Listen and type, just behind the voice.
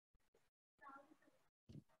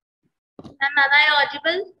Ma'am, am I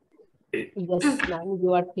audible? Yes, ma'am,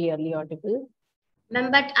 you are clearly audible.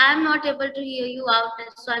 Ma'am, but I'm not able to hear you out,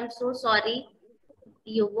 so I'm so sorry.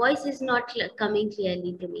 Your voice is not coming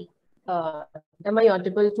clearly to me. Am I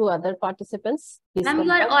audible to other participants? Please Ma'am,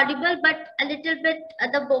 you are confirm. audible, but a little bit,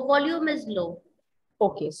 the volume is low.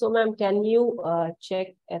 Okay, so ma'am, can you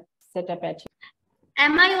check at setup at?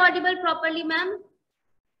 Am I audible properly, ma'am?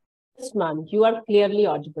 Yes, ma'am, you are clearly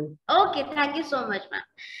audible. Okay, thank you so much, ma'am.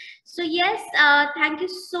 So yes, thank you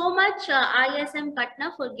so much, ISM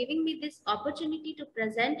Patna, for giving me this opportunity to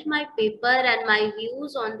present my paper and my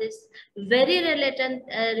views on this very relevant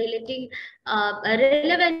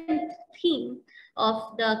theme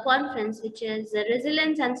of the conference, which is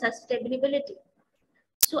resilience and sustainability.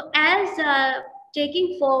 So as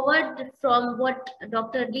taking forward from what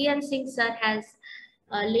Dr. Lian Singh sir has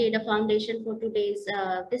laid a foundation for today's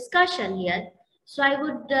discussion here. So I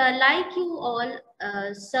would like you all,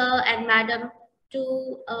 sir and madam,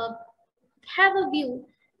 to have a view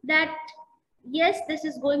that yes, this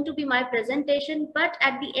is going to be my presentation, but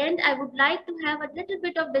at the end, I would like to have a little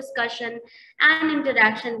bit of discussion and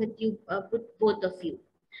interaction with you, with both of you.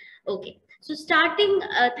 Okay. So starting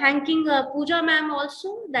thanking Pooja ma'am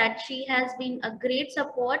also that she has been a great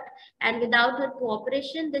support, and without her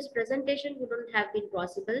cooperation this presentation wouldn't have been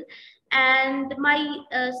possible, and my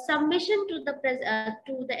submission to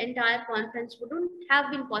the entire conference wouldn't have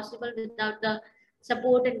been possible without the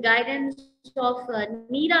support and guidance of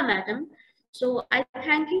Neera madam. So I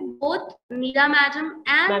thank you both, Neera madam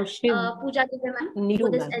and Ma'am, Pooja Dubey ma'am, for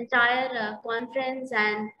Niru, this ma'am. entire conference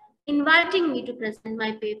and inviting me to present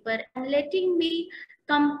my paper and letting me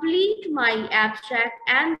complete my abstract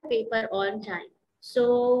and the paper on time.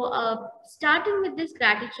 So, starting with this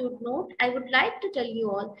gratitude note, I would like to tell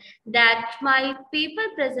you all that my paper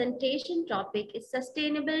presentation topic is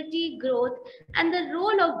sustainability, growth, and the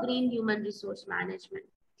role of green human resource management.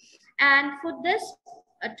 And for this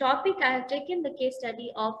topic, I have taken the case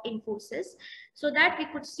study of Infosys so that we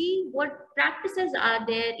could see what practices are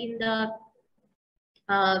there in the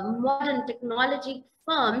modern technology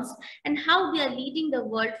firms and how they are leading the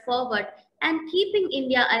world forward and keeping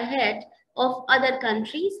India ahead of other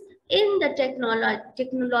countries in the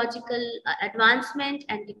technological advancement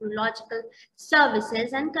and technological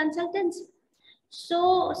services and consultancy.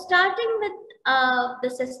 So, starting with the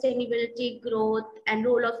sustainability, growth, and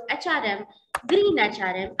role of HRM, green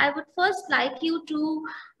HRM, I would first like you to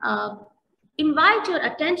invite your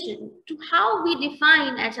attention to how we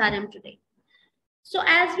define HRM today. So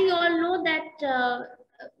as we all know that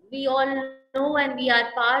we all know and we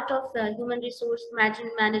are part of the human resource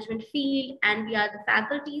management field and we are the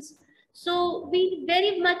faculties. So we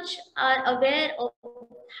very much are aware of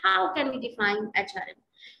how can we define HRM.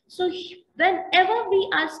 So whenever we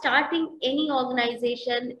are starting any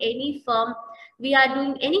organization, any firm, we are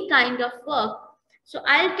doing any kind of work. So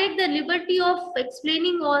I'll take the liberty of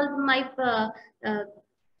explaining all my uh,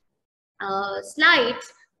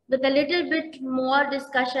 slides with a little bit more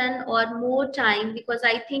discussion or more time because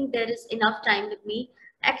I think there is enough time with me.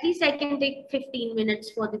 At least I can take 15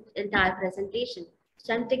 minutes for the entire presentation.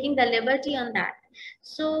 So I'm taking the liberty on that.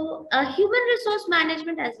 So human resource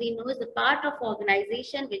management, as we know, is the part of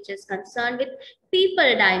organization which is concerned with people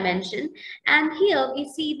dimension. And here we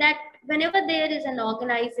see that whenever there is an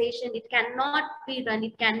organization, it cannot be run, we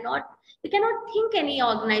cannot think any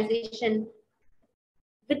organization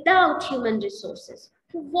without human resources.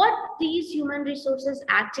 So what these human resources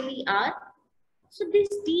actually are? So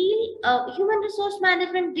human resource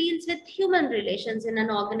management deals with human relations in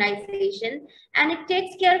an organization, and it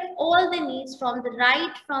takes care of all the needs from the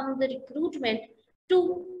recruitment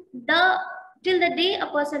to the till the day a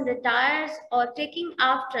person retires or taking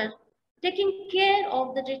care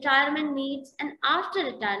of the retirement needs and after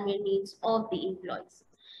retirement needs of the employees.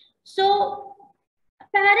 So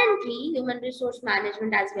apparently, human resource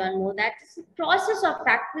management, as we all know, that is a process of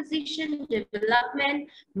acquisition, development,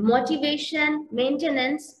 motivation,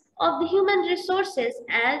 maintenance of the human resources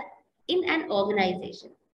as in an organization.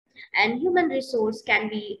 And human resource can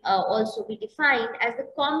be also be defined as the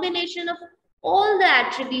combination of all the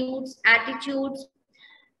attributes, attitudes,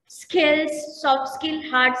 skills, soft skill,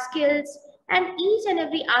 hard skills, and each and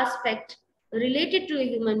every aspect related to a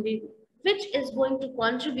human being, which is going to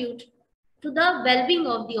contribute to the well-being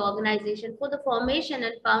of the organization for the formation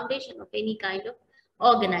and foundation of any kind of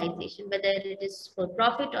organization, whether it is for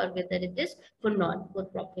profit or whether it is for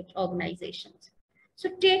non-for-profit organizations. So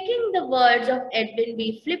taking the words of Edwin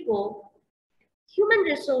B. Flippo, human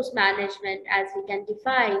resource management, as we can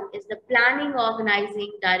define, is the planning,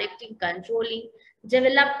 organizing, directing, controlling,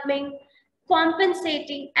 developing,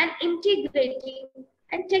 compensating, and integrating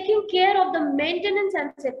and taking care of the maintenance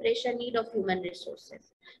and separation need of human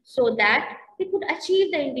resources so that we could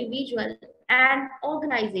achieve the individual and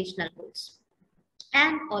organizational goals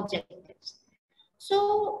and objectives.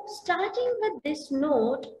 So starting with this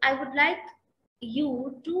note, I would like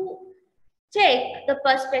you to take the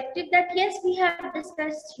perspective that yes, we have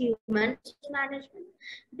discussed human resource management.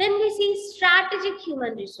 Then we see strategic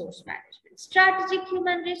human resource management. Strategic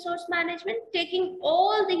human resource management, taking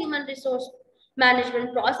all the human resource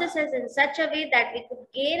management processes in such a way that we could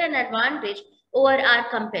gain an advantage over our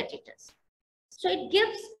competitors. So it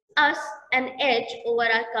gives us an edge over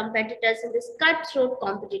our competitors in this cutthroat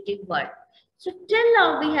competitive world. So till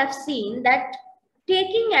now we have seen that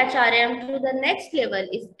taking HRM to the next level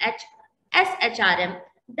is SHRM,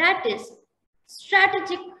 that is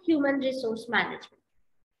strategic human resource management.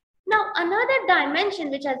 Now another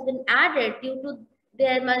dimension which has been added due to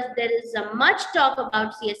there is a much talk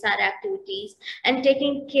about CSR activities and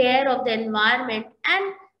taking care of the environment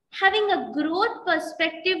and having a growth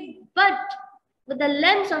perspective, but with the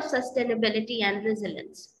lens of sustainability and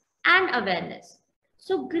resilience and awareness.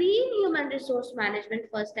 So green human resource management,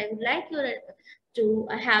 first I would like you to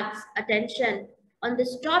have attention on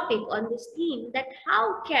this topic, on this theme, that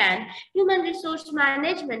how can human resource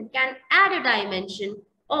management can add a dimension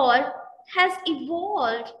or has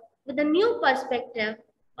evolved with a new perspective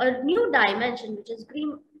or new dimension, which is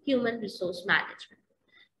green human resource management.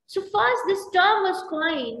 So first, this term was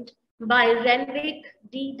coined by Renwick,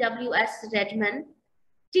 D.W.S. Redman,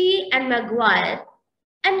 T. and Maguire,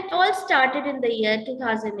 and it all started in the year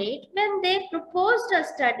 2008 when they proposed a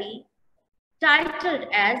study titled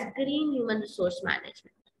as Green Human Resource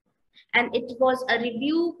Management. And it was a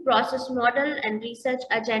review, process model, and research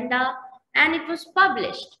agenda, and it was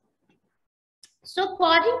published. So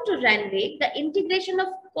according to Renwick, the integration of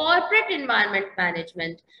corporate environment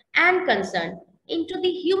management and concern into the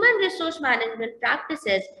human resource management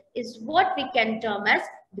practices is what we can term as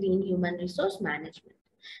green human resource management.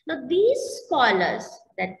 Now these scholars,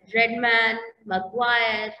 that Redman,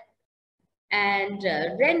 Maguire, and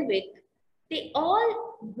Renwick, they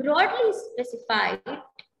all broadly specified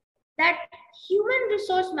that human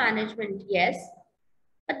resource management, yes,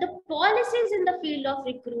 but the policies in the field of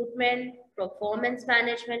recruitment, performance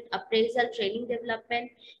management, appraisal, training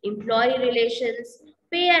development, employee relations,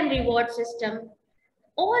 pay and reward system,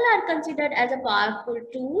 all are considered as a powerful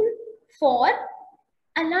tool for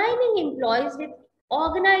aligning employees with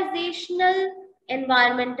organizational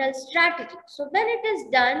environmental strategy. So when it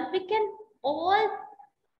is done, we can all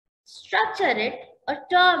structure it or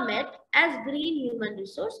term it as green human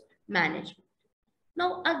resource management.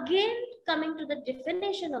 Now, again, coming to the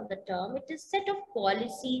definition of the term, it is set of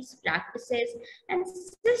policies, practices, and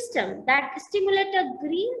systems that stimulate a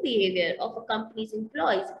green behavior of a company's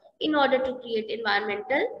employees in order to create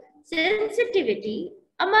environmental sensitivity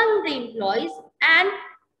among the employees and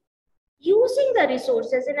using the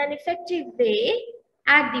resources in an effective way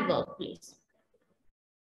at the workplace.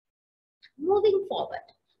 Moving forward.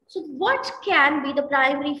 So what can be the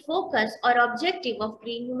primary focus or objective of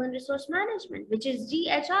green human resource management, which is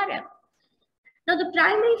GHRM? Now, the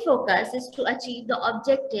primary focus is to achieve the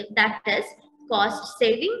objective, that is cost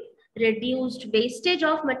saving, reduced wastage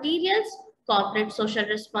of materials, corporate social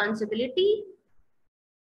responsibility,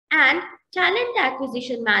 and talent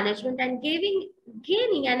acquisition management, and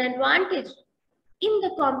gaining an advantage in the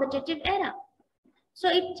competitive era. So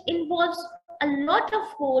it involves a lot of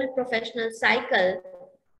whole professional cycle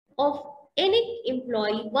of any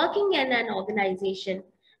employee working in an organization,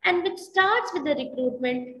 and which starts with the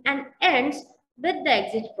recruitment and ends with the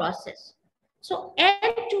exit process. So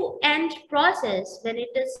end-to-end process when it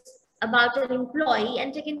is about an employee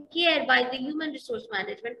and taken care by the human resource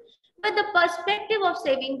management with the perspective of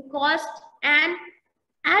saving cost and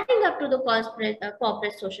adding up to the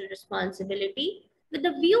corporate social responsibility with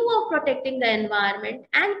the view of protecting the environment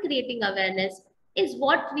and creating awareness is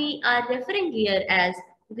what we are referring here as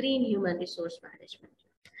green human resource management.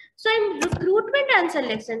 So in recruitment and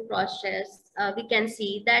selection process, we can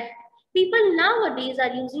see that people nowadays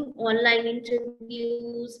are using online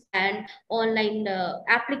interviews and online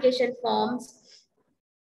application forms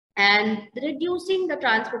and reducing the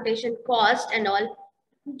transportation cost and all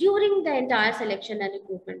during the entire selection and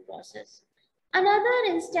recruitment process. Another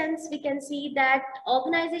instance, we can see that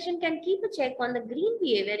organization can keep a check on the green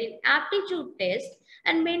behavior in aptitude test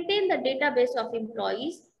and maintain the database of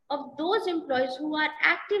employees, of those employees who are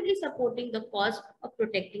actively supporting the cause of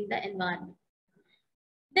protecting the environment.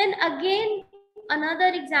 Then again,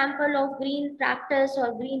 another example of green practice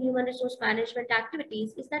or green human resource management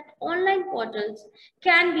activities is that online portals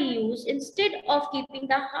can be used instead of keeping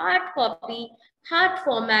the hard copy, hard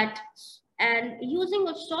format, and using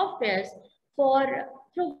of softwares for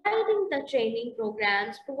providing the training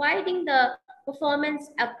programs, providing the performance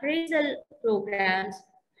appraisal programs,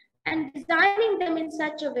 and designing them in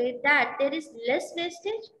such a way that there is less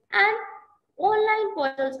wastage, and online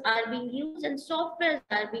portals are being used and softwares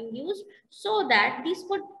are being used so that these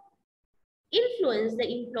could influence the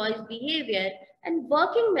employees' behavior and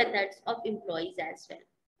working methods of employees as well.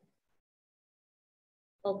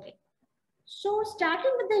 Okay. So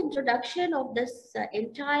starting with the introduction of this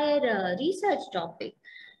entire research topic.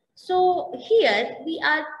 So here we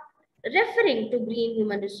are referring to green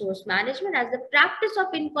human resource management as the practice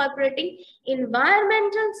of incorporating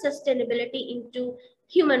environmental sustainability into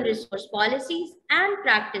human resource policies and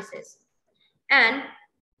practices. And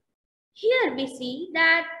here we see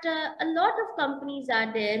that a lot of companies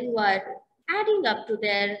are there who are adding up to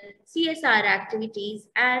their CSR activities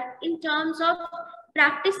and in terms of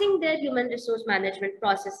practicing their human resource management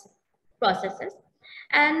processes.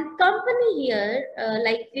 And company here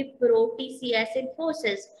like Wipro, TCS,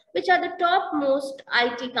 Infosys, which are the topmost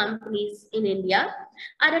IT companies in India,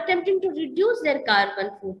 are attempting to reduce their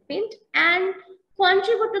carbon footprint and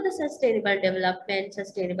contribute to the sustainable development,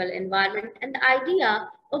 sustainable environment, and the idea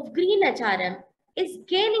of green HRM is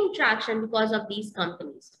gaining traction because of these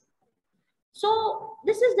companies. So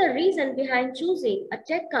this is the reason behind choosing a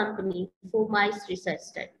tech company for my research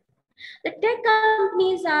study. The tech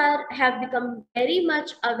companies have become very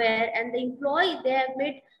much aware, and they have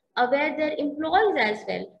made aware their employees as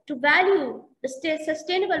well to value the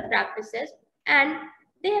sustainable practices, and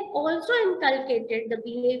they have also inculcated the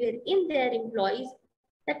behavior in their employees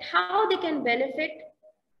that how they can benefit,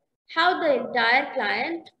 how the entire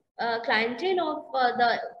clientele of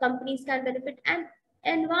the companies can benefit, and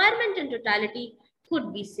environment in totality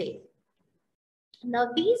could be safe.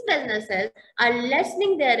 Now, these businesses are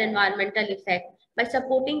lessening their environmental effect by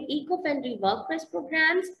supporting eco-friendly workplace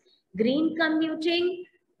programs, green commuting,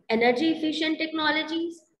 energy efficient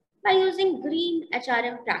technologies, by using green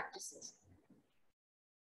HRM practices.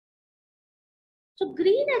 So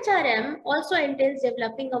green HRM also entails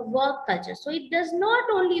developing a work culture. So it does not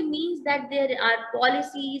only mean that there are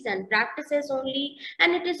policies and practices only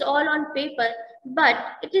and it is all on paper, but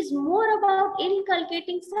it is more about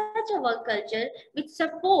inculcating such a work culture which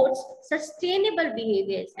supports sustainable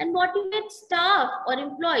behaviors and motivates staff or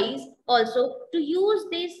employees also to use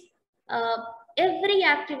this every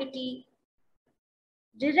activity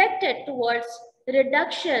directed towards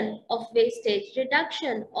reduction of wastage,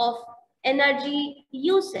 reduction of energy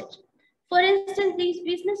usage. For instance, these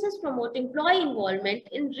businesses promote employee involvement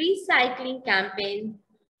in recycling campaigns,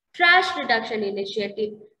 trash reduction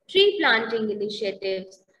initiative, tree planting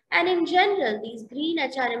initiatives, and in general, these green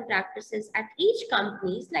HRM practices at each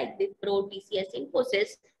companies like Wipro, TCS,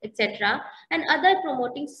 Infosys, etc., and other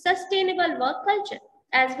promoting sustainable work culture,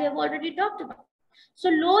 as we have already talked about. So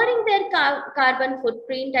lowering their carbon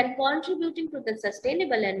footprint and contributing to the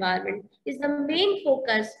sustainable environment is the main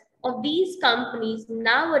focus of these companies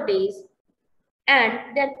nowadays,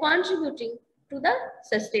 and they're contributing to the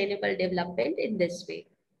sustainable development in this way.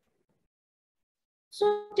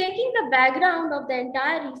 So taking the background of the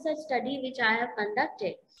entire research study which I have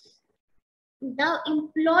conducted, now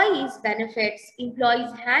employees benefits,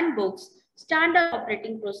 employees handbooks, standard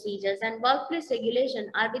operating procedures, and workplace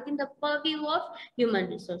regulation are within the purview of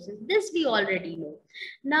human resources. This we already know.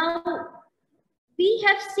 Now, we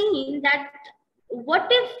have seen that what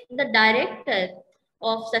if the director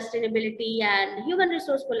of sustainability and human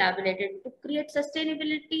resource collaborated to create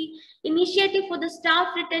sustainability initiative for the staff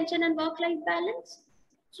retention and work-life balance?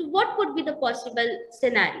 So what could be the possible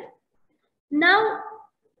scenario? Now,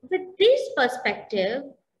 with this perspective,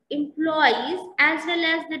 employees as well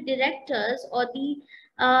as the directors or the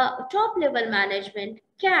top level management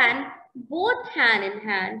can both hand in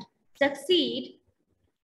hand succeed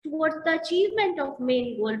towards the achievement of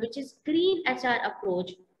main goal, which is green HR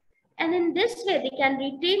approach. And in this way, they can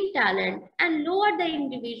retain talent and lower the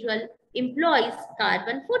individual employees'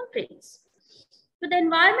 carbon footprints. So the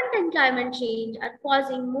environment and climate change are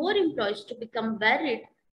causing more employees to become worried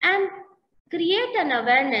and create an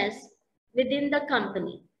awareness within the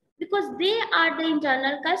company because they are the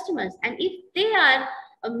internal customers. And if they are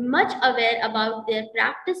much aware about their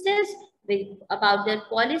practices, about their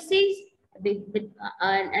policies,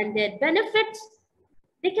 and their benefits,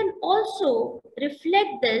 they can also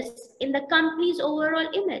reflect this in the company's overall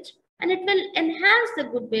image, and it will enhance the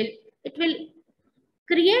goodwill. It will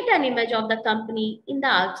create an image of the company in the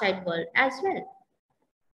outside world as well.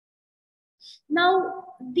 Now,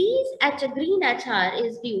 green HR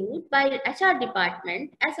is viewed by HR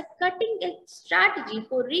department as a cutting edge strategy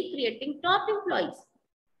for recreating top employees.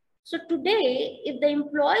 So today, if the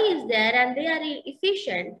employee is there and they are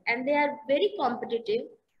efficient and they are very competitive,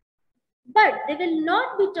 but they will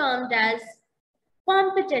not be termed as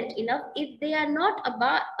competent enough if they are not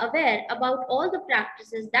aware about all the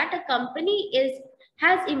practices that a company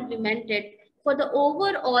has implemented for the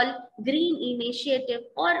overall green initiative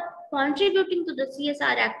or contributing to the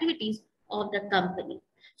CSR activities of the company.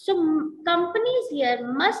 So companies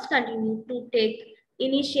here must continue to take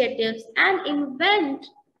initiatives and invent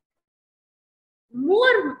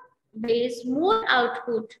more ways, more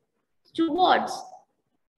output towards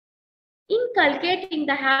inculcating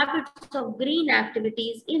the habits of green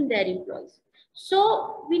activities in their employees.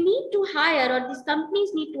 So we need to hire, or these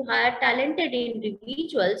companies need to hire talented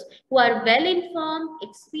individuals who are well informed,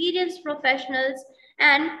 experienced professionals,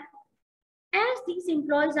 and as these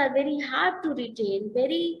employees are very hard to retain,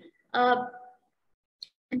 very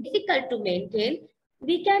difficult to maintain,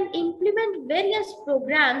 we can implement various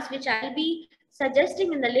programs which I'll be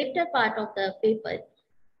suggesting in the later part of the paper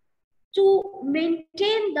to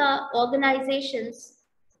maintain the organization's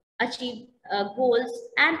achieve goals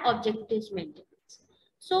and objectives maintenance.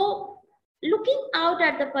 So looking out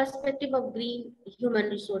at the perspective of green human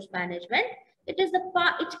resource management, it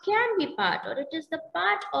can be part, or it is the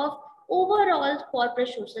part of overall corporate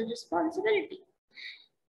social responsibility.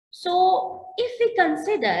 So if we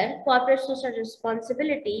consider corporate social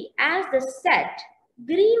responsibility as the set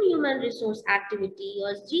green human resource activity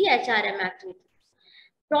or GHRM activity,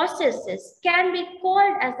 processes can be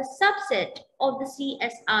called as the subset of the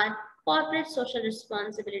CSR, corporate social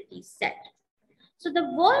responsibility set. So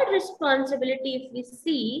the word responsibility, if we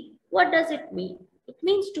see, what does it mean? It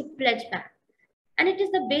means to pledge back. And it is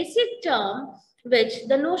the basic term which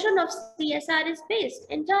the notion of CSR is based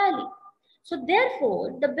entirely. So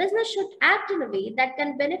therefore, the business should act in a way that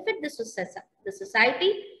can benefit the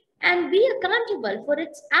society and be accountable for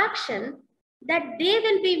its action that they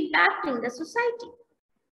will be impacting the society.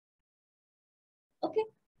 Okay,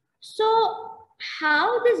 so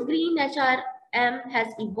how this green HRM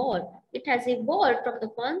has evolved? It has evolved from the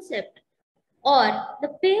concept or the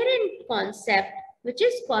parent concept, which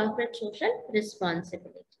is corporate social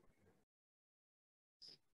responsibility.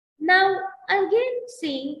 Now, again,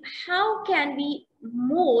 seeing how can we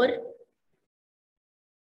more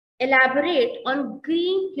elaborate on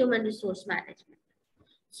green human resource management.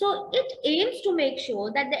 So it aims to make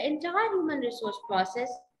sure that the entire human resource process,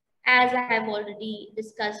 as I have already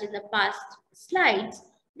discussed in the past slides,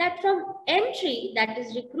 that from entry, that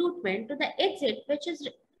is recruitment, to the exit, which is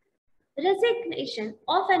resignation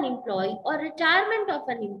of an employee or retirement of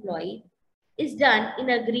an employee, is done in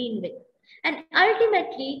a green way and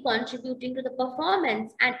ultimately contributing to the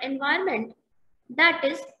performance and environment that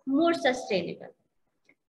is more sustainable.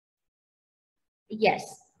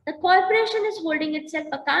 Yes, the corporation is holding itself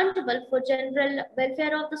accountable for general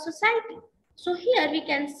welfare of the society. So here we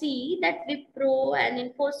can see that Wipro and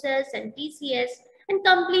Infosys and TCS and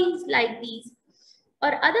companies like these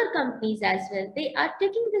or other companies as well, they are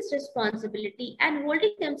taking this responsibility and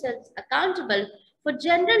holding themselves accountable for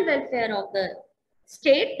general welfare of the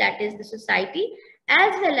state, that is the society,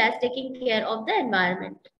 as well as taking care of the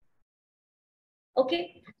environment.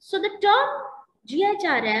 Okay, so the term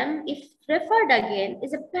GHRM, if referred again,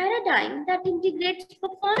 is a paradigm that integrates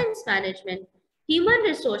performance management, human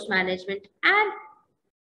resource management, and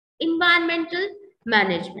environmental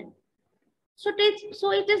management. So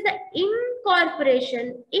it is the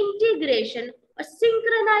incorporation, integration, or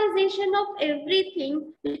synchronization of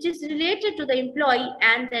everything which is related to the employee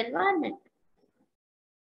and the environment.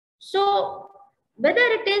 So whether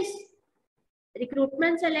it is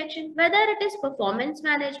recruitment selection, whether it is performance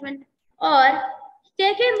management, or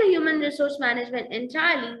taking the human resource management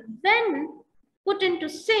entirely, when put into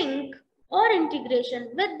sync or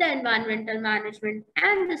integration with the environmental management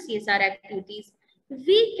and the CSR activities,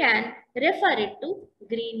 we can refer it to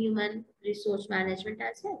green human resource management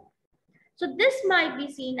as well. So this might be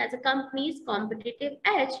seen as a company's competitive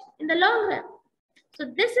edge in the long run. So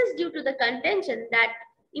this is due to the contention that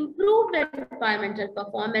improved environmental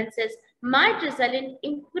performances might result in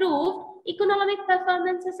improved economic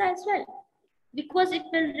performances as well, because it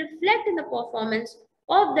will reflect in the performance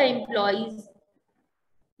of the employees,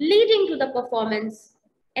 leading to the performance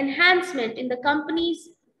enhancement in the company's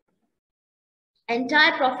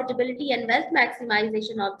entire profitability and wealth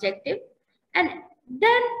maximization objective, and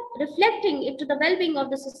then reflecting it to the well-being of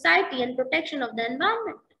the society and protection of the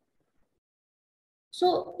environment.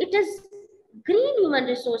 So it is green human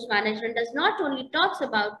resource management does not only talks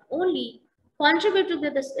about only contribute to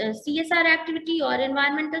the CSR activity or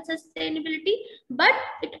environmental sustainability, but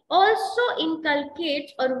it also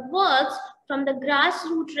inculcates or works from the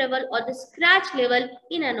grassroots level or the scratch level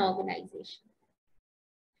in an organization.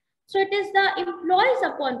 So it is the employees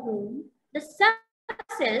upon whom the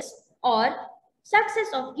success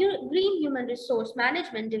of green human resource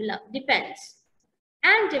management depends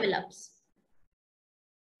and develops.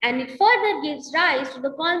 And it further gives rise to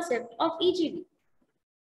the concept of EGD.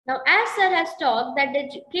 Now, as Sir has talked that the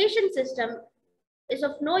education system is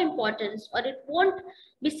of no importance or it won't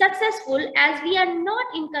be successful as we are not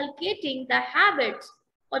inculcating the habits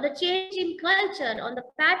or the change in culture on the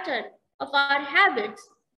pattern of our habits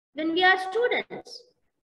when we are students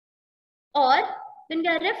or when we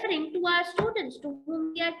are referring to our students to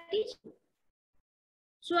whom we are teaching.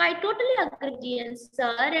 So I totally agree with DN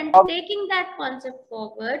sir, and taking that concept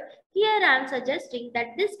forward, here I am suggesting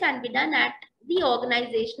that this can be done at the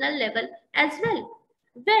organizational level as well.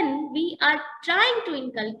 When we are trying to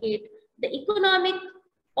inculcate the economic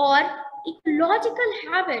or ecological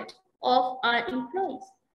habit of our employees.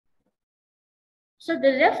 So we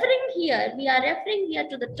are referring here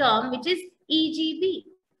to the term which is EGB,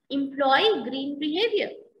 Employee Green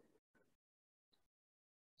Behavior.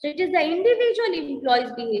 So it is the individual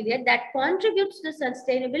employee's behavior that contributes to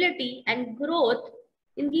sustainability and growth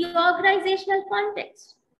in the organizational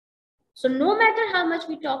context. So no matter how much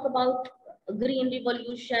we talk about green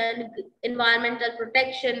revolution, environmental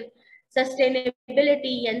protection,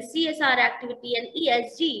 sustainability and CSR activity and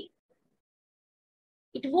ESG,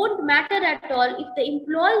 it won't matter at all if the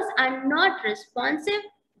employees are not responsive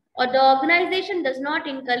or the organization does not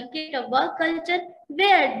inculcate a work culture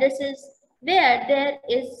where there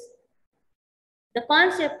is the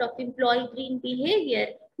concept of employee green behavior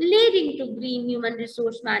leading to green human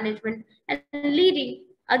resource management and leading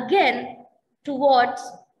again towards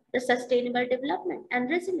the sustainable development and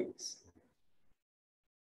resilience.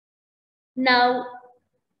 Now,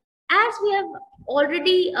 as we have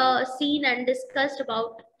already seen and discussed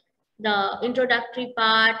about the introductory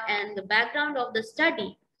part and the background of the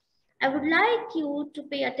study, I would like you to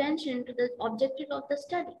pay attention to the objective of the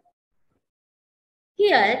study.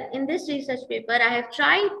 Here in this research paper, I have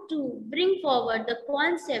tried to bring forward the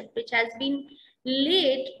concept which has been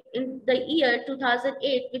laid in the year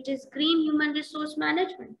 2008, which is green human resource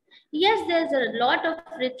management. Yes, there's a lot of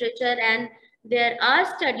literature and there are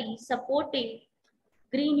studies supporting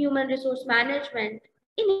green human resource management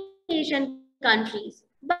in Asian countries.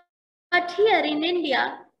 But here in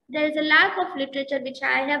India, there is a lack of literature which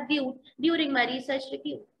I have viewed during my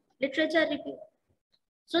literature review.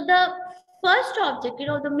 So the first objective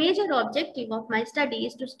or the major objective of my study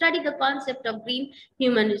is to study the concept of green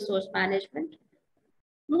human resource management.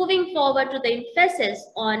 Moving forward to the emphasis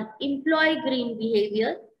on employee green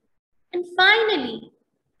behavior. And finally,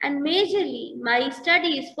 and majorly, my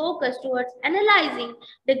study is focused towards analyzing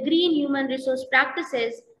the green human resource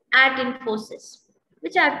practices at Infosys,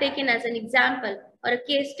 which I have taken as an example or a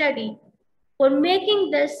case study for making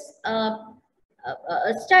this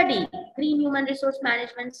study, green human resource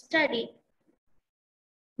management study,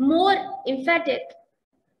 more emphatic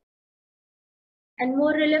and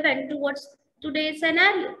more relevant towards today's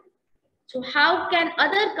scenario. So how can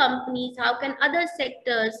other companies, how can other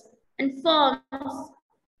sectors and firms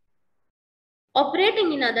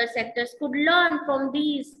operating in other sectors could learn from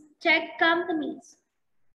these tech companies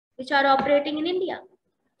which are operating in India?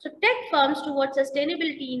 So tech firms towards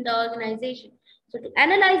sustainability in the organization. So to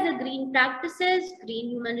analyze the green practices, green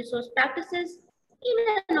human resource practices in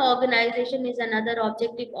an organization is another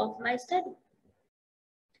objective of my study.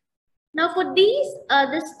 Now for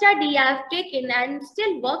this study I have taken, I'm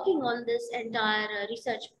still working on this entire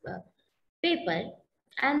research paper.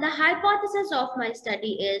 And the hypothesis of my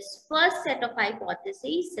study is, first set of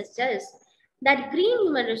hypotheses suggests that green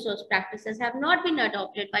human resource practices have not been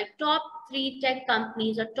adopted by top 3 tech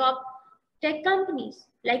companies or top tech companies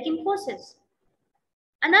like Infosys.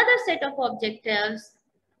 Another set of objectives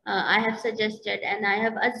I have suggested and I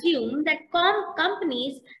have assumed that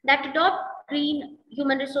companies that adopt green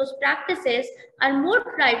human resource practices are more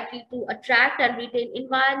likely to attract and retain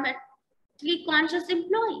environmentally conscious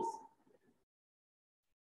employees.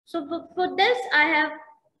 So for this, I have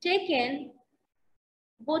taken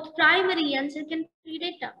both primary and secondary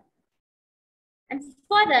data. And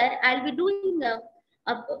further, I'll be doing the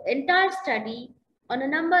entire study on a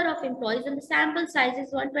number of employees, and the sample size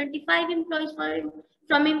is 125 employees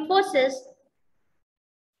from Infosys,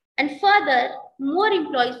 and further more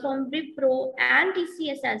employees from Wipro and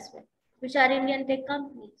TCS as well, which are Indian tech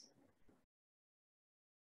companies.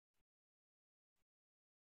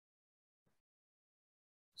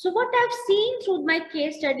 So what I've seen through my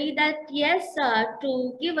case study that yes,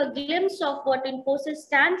 to give a glimpse of what Infosys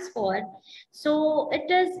stands for. So it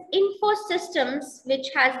is Info Systems, which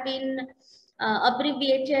has been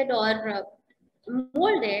abbreviated or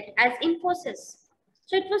molded as Infosys.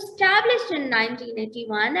 So it was established in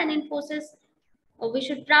 1981, and Infosys, we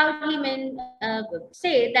should proudly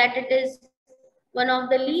say that it is one of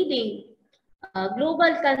the leading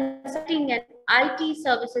global consulting and IT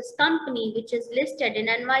services company, which is listed in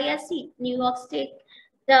NYSE, New York State,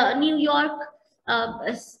 the New York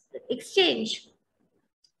Exchange,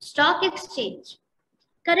 Stock Exchange.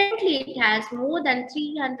 Currently, it has more than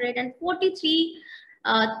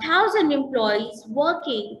 343,000 employees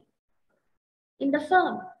working in the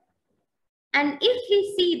firm. And if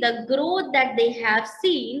we see the growth that they have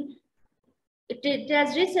seen, it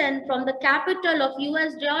has risen from the capital of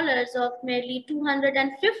US dollars of nearly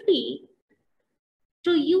 250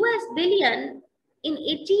 to US billion in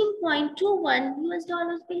 18.21 US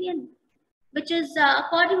dollars billion, which is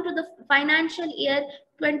according to the financial year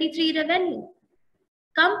 23 revenue.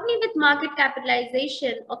 Company with market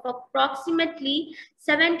capitalization of approximately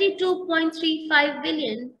 72.35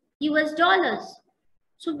 billion US dollars.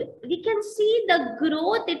 So we can see the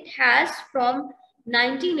growth it has from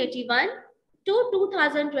 1981 to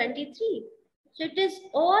 2023. So it is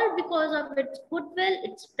all because of its goodwill,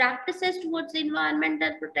 its practices towards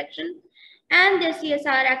environmental protection, and their CSR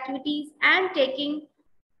activities, and taking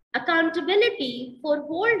accountability for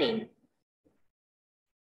holding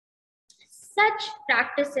such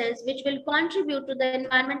practices which will contribute to the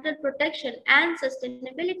environmental protection and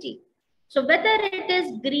sustainability. So whether it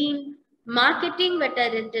is green marketing,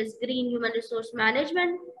 whether it is green human resource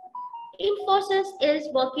management, Infosys is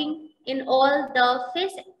working in all the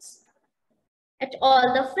facets, at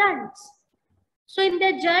all the fronts. So in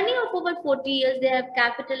their journey of over 40 years, they have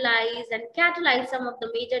capitalized and catalyzed some of the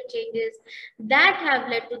major changes that have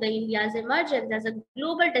led to the India's emergence as a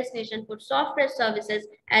global destination for software services,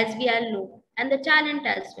 as we all know, and the talent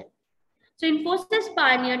as well. So Infosys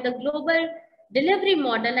pioneered the global delivery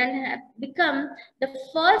model and have become the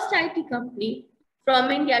first IT company from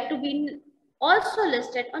India to be also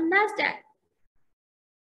listed on NASDAQ.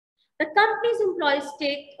 The company's employee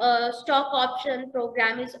stock option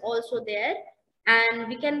program is also there, and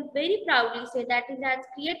we can very proudly say that it has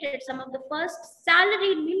created some of the first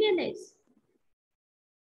salaried millionaires.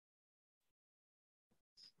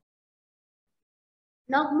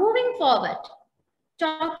 Now, moving forward,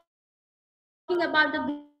 talking about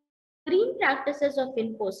the green practices of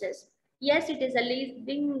Infosys. Yes, it is a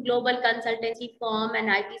leading global consultancy firm and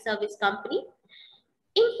IT service company.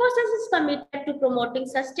 Infosys is committed to promoting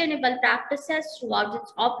sustainable practices throughout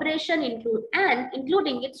its operation,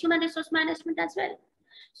 including its human resource management as well.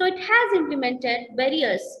 So it has implemented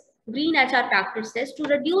various green HR practices to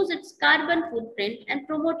reduce its carbon footprint and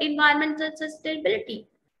promote environmental sustainability.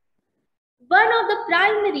 One of the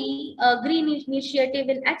primary green initiative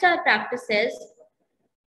in HR practices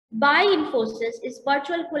by Infosys is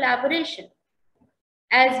virtual collaboration.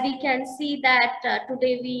 As we can see that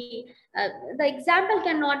today the example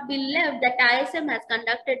cannot be left that ISM has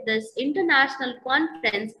conducted this international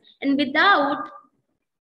conference and without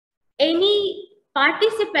any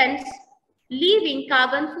participants leaving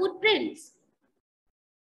carbon footprints.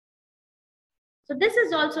 So this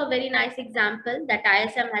is also a very nice example that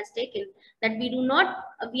ISM has taken, that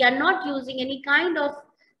we are not using any kind of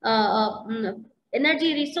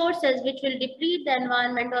energy resources which will deplete the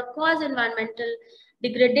environment or cause environmental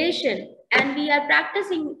degradation, and we are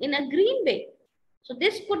practicing in a green way. So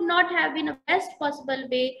this could not have been a best possible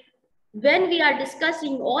way when we are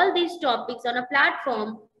discussing all these topics on a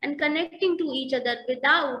platform and connecting to each other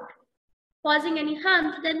without causing any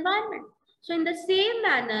harm to the environment. So in the same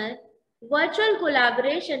manner, virtual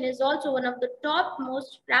collaboration is also one of the top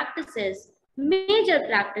most practices, major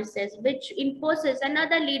practices, which Infosys and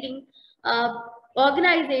other leading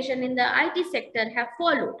organization in the IT sector have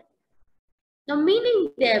followed. Now,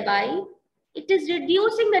 meaning thereby, it is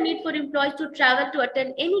reducing the need for employees to travel to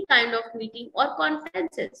attend any kind of meeting or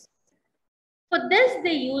conferences. For this,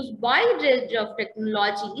 they use wide range of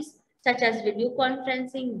technologies such as video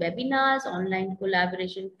conferencing, webinars, online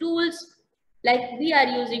collaboration tools. Like we are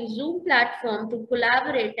using Zoom platform to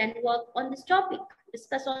collaborate and work on this topic,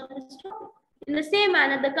 discuss on this topic. In the same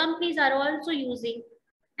manner, the companies are also using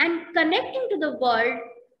and connecting to the world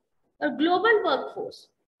a global workforce.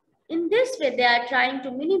 In this way, they are trying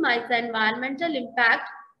to minimize the environmental impact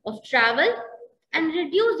of travel and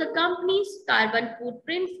reduce the company's carbon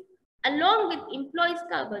footprints along with employees'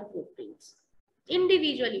 carbon footprints,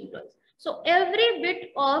 individual employees. So every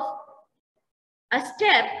bit of a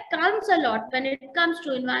step counts a lot when it comes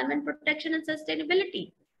to environment protection and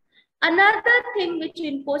sustainability. Another thing which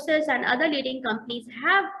Infosys and other leading companies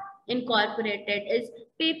have incorporated is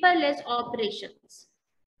paperless operations.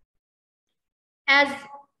 As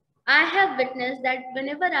I have witnessed that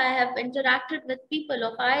whenever I have interacted with people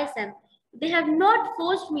of ISM, they have not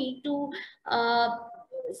forced me to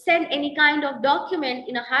send any kind of document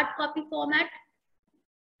in a hard copy format.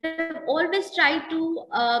 They've always tried to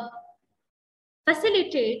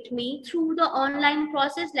facilitate me through the online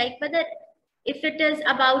process, like whether if it is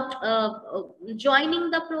about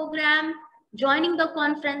joining the program, joining the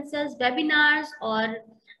conferences, webinars, or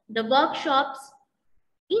the workshops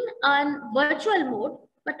in a virtual mode,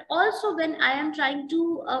 but also when I am trying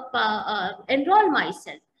to enroll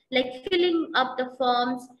myself, like filling up the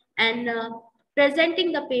forms and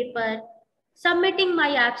presenting the paper, submitting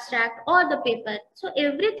my abstract or the paper. So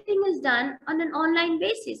everything is done on an online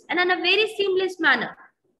basis and in a very seamless manner.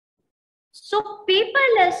 So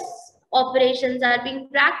paperless operations are being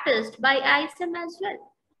practiced by ISM as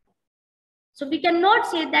well. So we cannot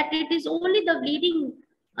say that it is only the leading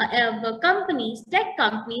companies, tech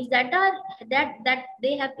companies that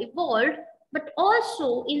they have evolved, but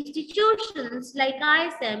also institutions like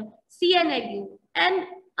ISM, CNIU, and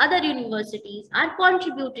other universities are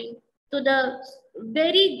contributing to the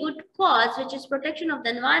very good cause, which is protection of the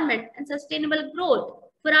environment and sustainable growth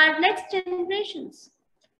for our next generations.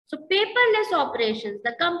 So paperless operations,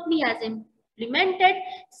 the company has implemented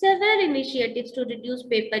several initiatives to reduce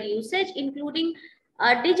paper usage, including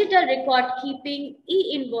digital record keeping,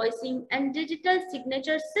 e-invoicing, and digital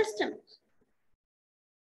signature systems.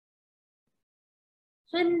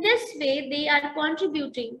 So in this way, they are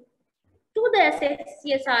contributing to the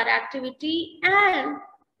CSR activity and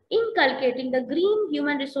inculcating the green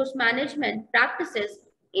human resource management practices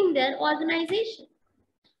in their organization.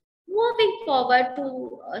 Moving forward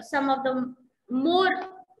to some of the more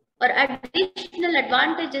or additional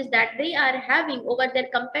advantages that they are having over their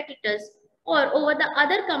competitors or over the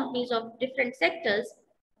other companies of different sectors,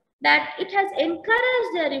 that it has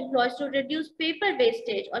encouraged their employees to reduce paper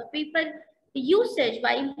wastage or paper usage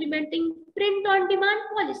by implementing print on demand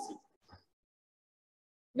policy,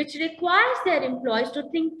 which requires their employees to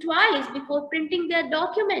think twice before printing their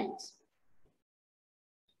documents.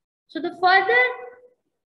 So the further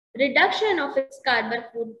reduction of its carbon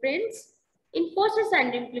footprints, Infosys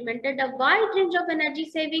and implemented a wide range of energy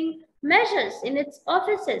saving measures in its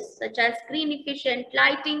offices, such as green efficient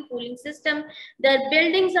lighting, cooling system. Their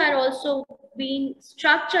buildings are also being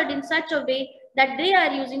structured in such a way that they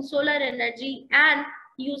are using solar energy and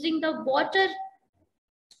using the water,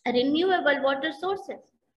 renewable water sources.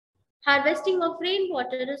 Harvesting of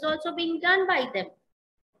rainwater is also being done by them.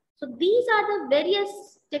 So these are the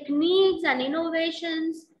various techniques and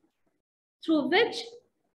innovations through which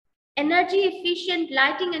energy efficient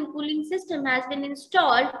lighting and cooling system has been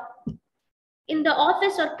installed in the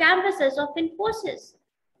office or campuses of Infosys.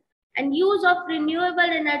 And use of renewable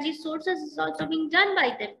energy sources is also being done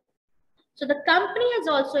by them. So the company has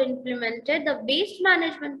also implemented the waste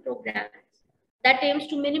management program that aims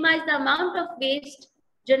to minimize the amount of waste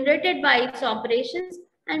generated by its operations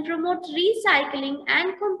and promote recycling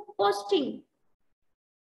and composting,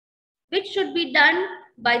 which should be done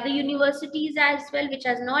by the universities as well, which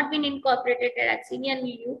has not been incorporated at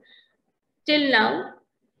CNU till now,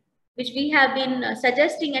 which we have been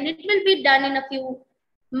suggesting, and it will be done in a few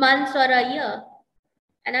months or a year.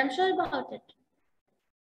 And I'm sure about it.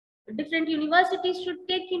 Different universities should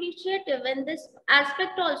take initiative in this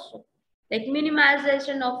aspect also, like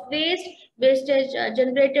minimization of wastage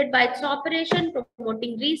generated by its operation,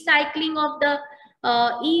 promoting recycling of the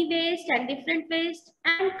e-waste and different waste,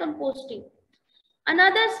 and composting.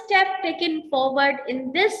 Another step taken forward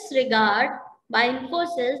in this regard by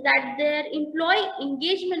Infosys that their employee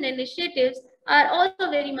engagement initiatives are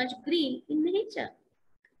also very much green in nature.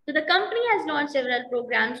 So the company has launched several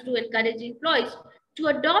programs to encourage employees to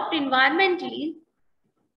adopt environmentally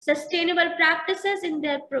sustainable practices in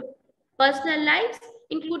their personal lives,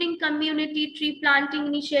 including community tree planting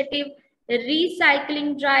initiative,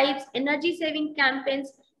 recycling drives, energy saving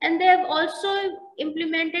campaigns, and they have also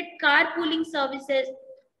implemented carpooling services.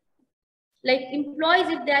 Like employees,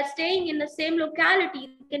 if they are staying in the same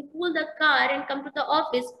locality, they can pool the car and come to the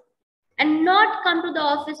office and not come to the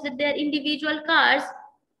office with their individual cars,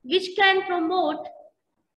 which can promote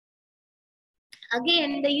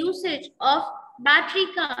again the usage of battery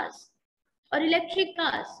cars or electric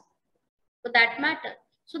cars for that matter.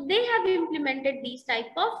 So they have implemented these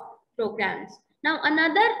type of programs. Now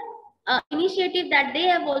another initiative that they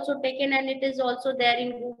have also taken, and it is also there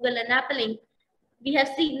in Google and Apple Inc., we have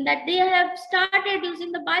seen that they have started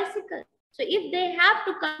using the bicycle. So if they have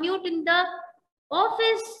to commute in the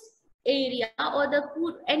office area or the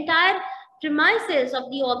entire premises of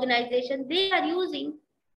the organization, they are using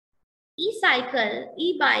e-cycle,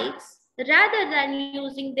 e-bikes, rather than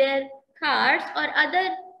using their cars or other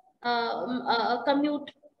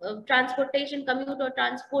commute or transportation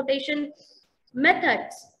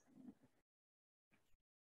methods.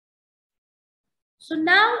 So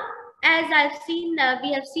now, as I've seen,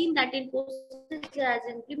 we have seen that in courses as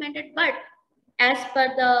implemented, but as per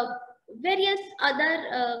the various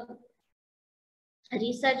other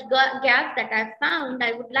research gaps that I've found,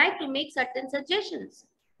 I would like to make certain suggestions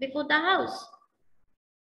before the house.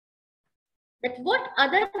 That what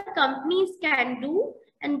other companies can do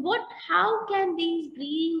and how can these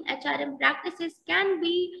green HRM practices can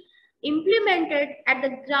be implemented at the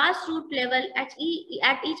grassroots level at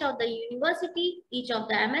each of the university, each of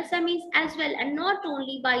the MSMEs as well, and not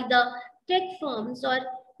only by the tech firms or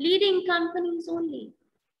leading companies only.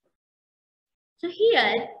 So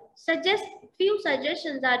here, few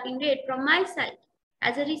suggestions are being made from my side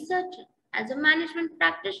as a researcher, as a management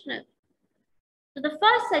practitioner. So the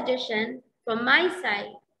first suggestion from my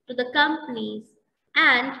side to the companies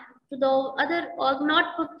and to the other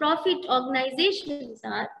not-for-profit organizations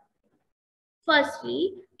are,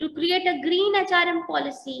 firstly, to create a green HRM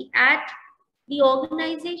policy at the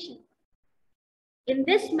organization. In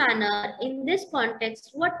this manner, in this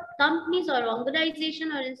context, what companies or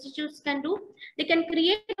organization or institutes can do, they can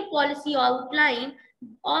create a policy outlining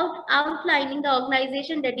the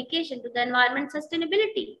organization dedication to the environment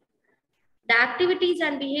sustainability, the activities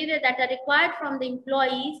and behavior that are required from the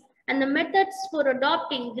employees, and the methods for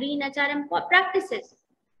adopting green HRM practices.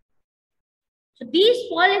 So these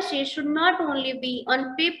policies should not only be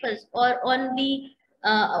on papers or on the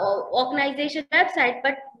organization website,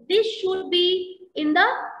 but this should be in the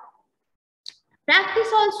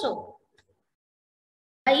practice also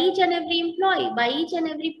by each and every employee, by each and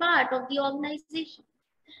every part of the organization.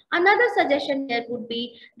 Another suggestion here would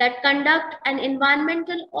be that conduct an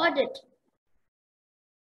environmental audit.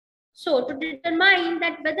 So to determine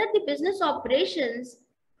that whether the business operations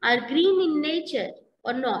are green in nature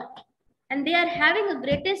or not, and they are having a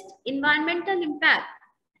greatest environmental impact,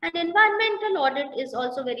 an environmental audit is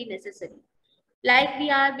also very necessary. Like we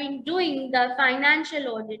have been doing the financial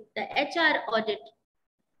audit, the HR audit,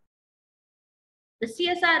 the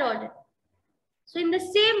CSR audit. So in the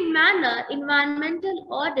same manner, environmental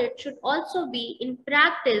audit should also be in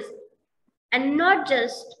practice and not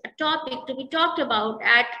just a topic to be talked about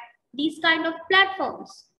at these kind of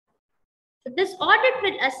platforms. So this audit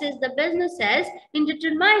will assist the businesses in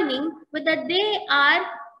determining whether they are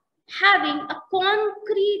having a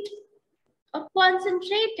concrete or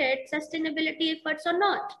concentrated sustainability efforts or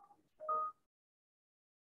not.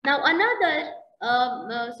 Now, another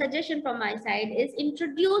suggestion from my side is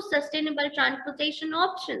introduce sustainable transportation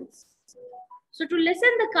options. So to lessen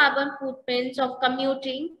the carbon footprints of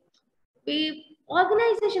commuting, the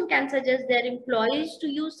organization can suggest their employees to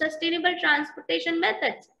use sustainable transportation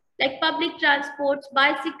methods like public transports,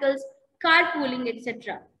 bicycles, carpooling,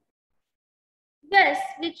 etc. Yes,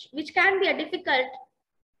 which can be a difficult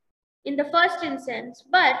in the first instance,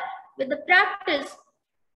 but with the practice,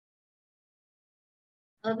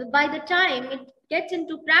 by the time it gets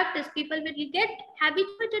into practice, people will get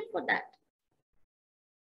habituated for that.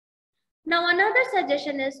 Now, another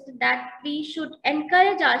suggestion is that we should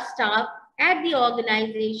encourage our staff at the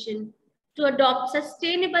organization to adopt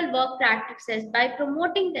sustainable work practices by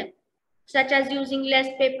promoting them, such as using less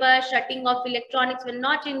paper, shutting off electronics when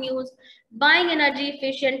not in use, buying energy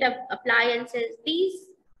efficient appliances.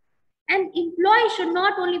 And employees should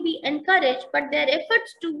not only be encouraged, but their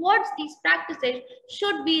efforts towards these practices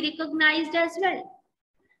should be recognized as well.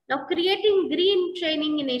 Now, creating green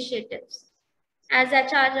training initiatives. As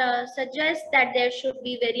HR suggests that there should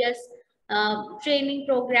be various training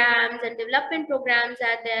programs and development programs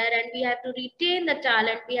are there, and we have to retain the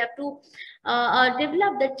talent. We have to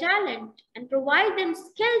develop the talent and provide them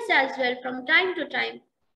skills as well from time to time.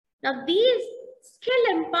 Now, these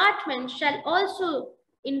skill impartments shall also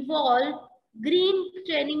involve green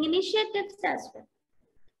training initiatives as well.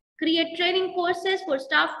 Create training courses for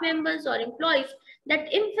staff members or employees that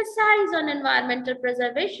emphasize on environmental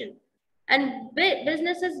preservation and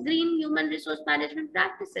businesses' green human resource management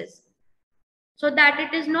practices, so that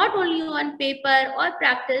it is not only on paper or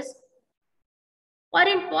practice or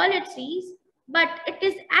in policies, but it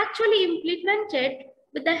is actually implemented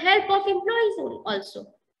with the help of employees also.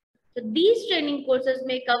 So these training courses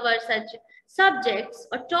may cover such subjects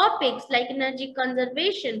or topics like energy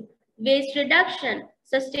conservation, waste reduction,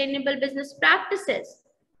 sustainable business practices,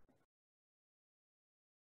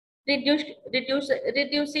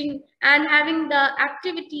 reducing and having the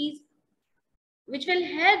activities which will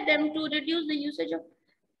help them to reduce the usage of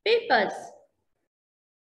papers.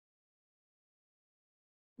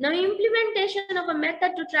 Now, implementation of a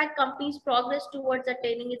method to track companies' progress towards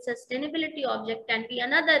attaining its sustainability object can be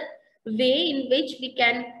another way in which we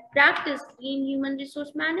can practice green human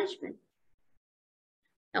resource management.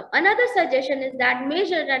 Now, another suggestion is that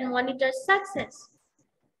measure and monitor success.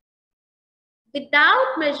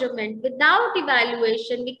 Without measurement, without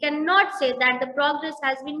evaluation, we cannot say that the progress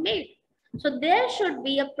has been made. So there should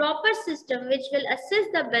be a proper system which will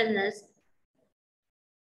assist the business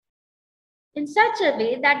in such a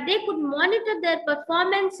way that they could monitor their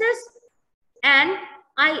performances and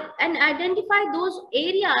identify those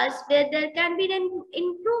areas where there can be an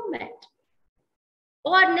improvement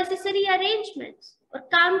or necessary arrangements or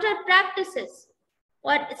counter practices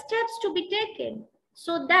or steps to be taken,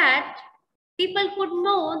 so that people could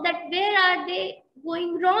know that where are they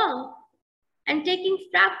going wrong and taking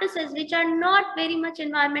practices which are not very much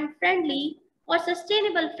environment friendly or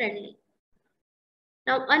sustainable friendly.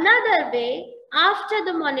 Now, another way, after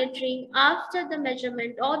the monitoring, after the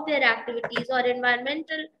measurement of their activities or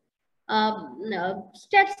environmental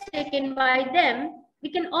steps taken by them,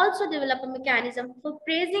 we can also develop a mechanism for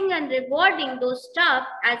praising and rewarding those staff,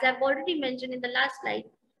 as I've already mentioned in the last slide,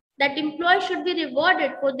 that employees should be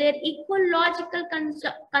rewarded for their ecological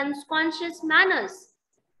conscious manners,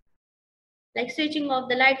 like switching off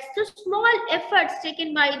the lights. So small efforts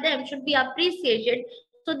taken by them should be appreciated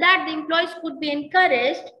so that the employees could be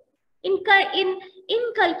encouraged in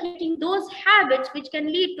inculcating those habits which can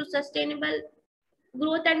lead to sustainable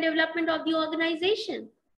growth and development of the organization.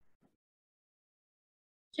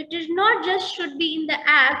 So it is not just should be in the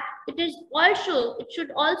act, it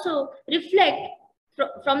should also reflect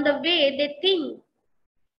from the way they think,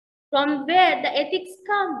 from where the ethics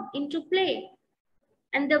come into play,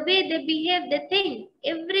 and the way they behave, they think.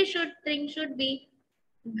 Every thing should be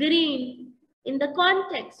green in the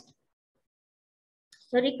context.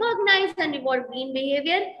 So recognize and reward green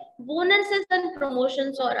behavior. Bonuses and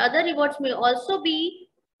promotions or other rewards may also be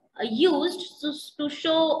used to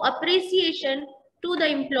show appreciation to the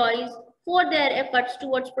employees for their efforts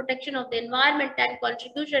towards protection of the environment and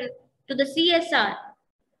contribution to the CSR.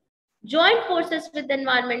 Join forces with the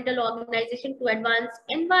environmental organization to advance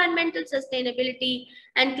environmental sustainability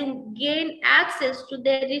and to gain access to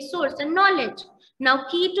their resource and knowledge. Now,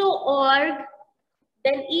 Keto.org,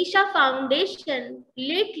 then Isha Foundation,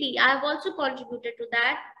 lately I have also contributed to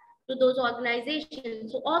that, to those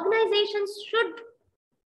organizations. So organizations should,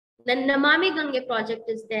 the Namami Gange project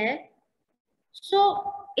is there.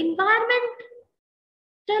 So environmental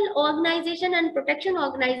organization and protection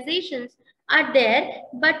organizations are there,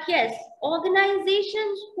 but yes,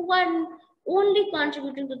 organizations who are only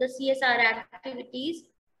contributing to the CSR activities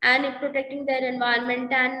and in protecting their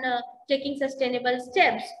environment and taking sustainable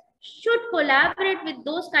steps should collaborate with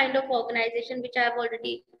those kind of organizations which I have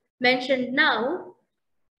already mentioned now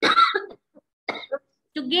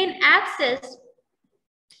to gain access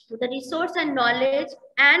to the resource and knowledge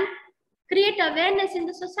and create awareness in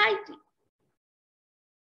the society.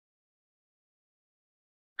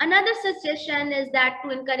 Another suggestion is that to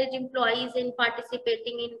encourage employees in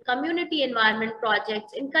participating in community environment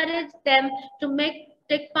projects, encourage them to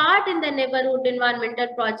take part in the neighborhood environmental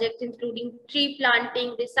projects, including tree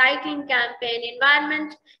planting, recycling campaign,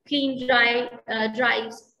 environment clean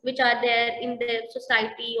drives, which are there in their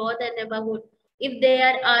society or their neighborhood. If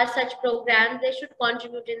there are such programs, they should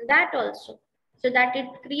contribute in that also, so that it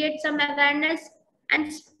creates some awareness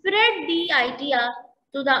and spread the idea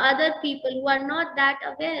to the other people who are not that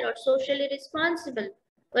aware or socially responsible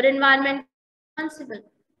or environmentally responsible,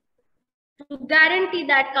 to guarantee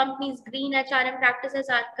that companies' green HRM practices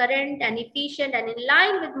are current and efficient and in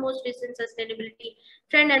line with most recent sustainability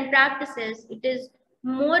trend and practices. It is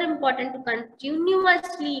more important to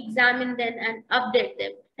continuously examine them and update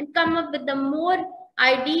them and come up with the more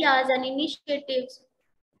ideas and initiatives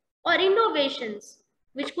or innovations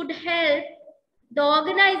which could help the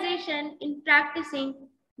organization in practicing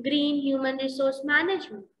green human resource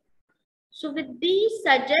management. So with these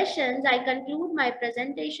suggestions, I conclude my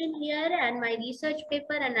presentation here and my research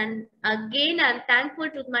paper. And again, I'm thankful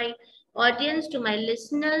to my audience, to my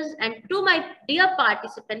listeners, and to my dear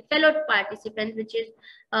participant, fellow participants, which is,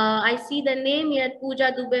 I see the name here,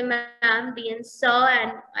 Pooja Dubey ma'am, DN sir,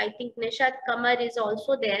 and I think Nishat Kamar is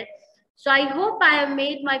also there. So I hope I have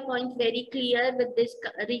made my point very clear with this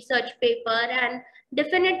research paper, and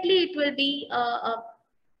definitely it will be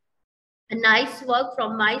a nice work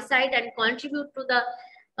from my side and contribute to the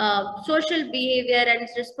social behavior and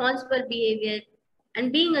responsible behavior.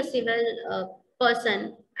 And being a civil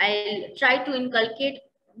person, I'll try to inculcate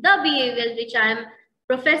the behavior which I am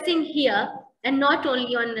professing here, and not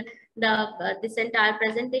only on the this entire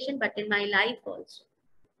presentation, but in my life also.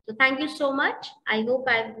 So thank you so much. I hope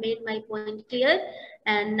I've made my point clear.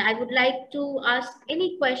 And I would like to ask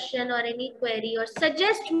any question or any query or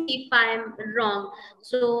suggest me if I am wrong.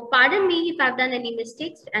 So pardon me if I've done any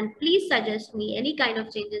mistakes, and please suggest me any kind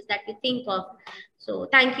of changes that you think of. So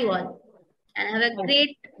thank you all and have a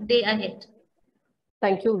great day ahead.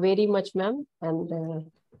 Thank you very much, ma'am. And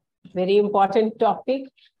very important topic.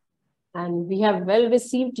 And we have well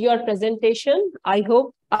received your presentation. I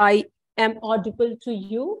hope I am audible to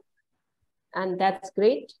you. And that's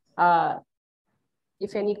great.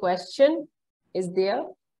 If any question is there.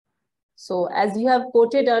 So as you have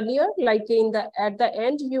quoted earlier, like at the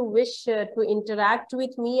end, you wish to interact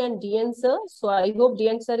with me and DN sir. So I hope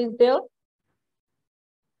DN sir is there.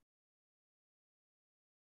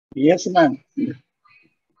 Yes, ma'am.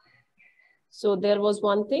 So there was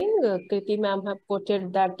one thing, Kriti ma'am have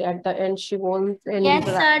quoted that at the end she wants an Yes,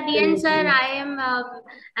 sir, interaction DN with sir, you.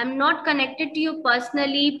 I'm not connected to you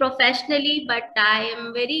personally, professionally, but I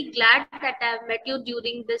am very glad that I've met you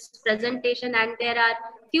during this presentation, and there are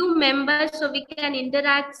few members so we can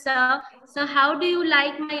interact, sir. So how do you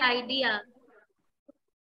like my idea?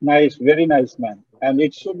 Nice, very nice, ma'am. And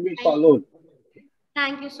it should be followed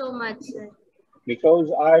Thank you so much, sir.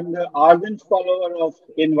 because I'm the ardent follower of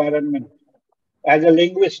environment. As a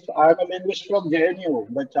linguist, I'm a linguist from JNU,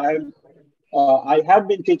 but I have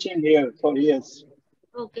been teaching here for years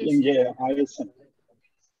Okay, in sir. ISM.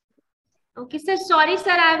 Okay, sir. Sorry, sir.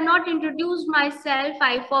 I have not introduced myself.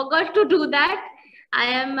 I forgot to do that. I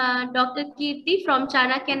am Dr. Kirti from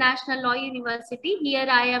Chanakya National Law University. Here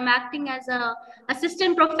I am acting as a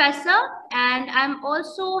assistant professor, and I'm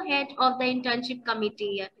also head of the internship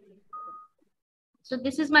committee here. So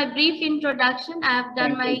this is my brief introduction. I have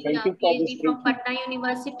done my Thank you for this PhD from briefing. Patna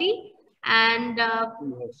University, and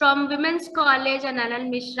Yes. from Women's College and Anand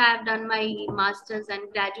Mishra, I have done my master's and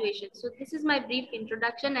graduation. So this is my brief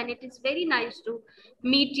introduction, and it is very nice to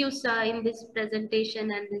meet you, sir, in this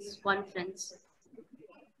presentation and this conference.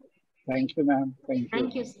 Thank you, ma'am. Thank you.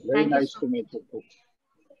 Thank you. Very Thank you nice so to much. meet you.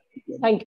 Thank you.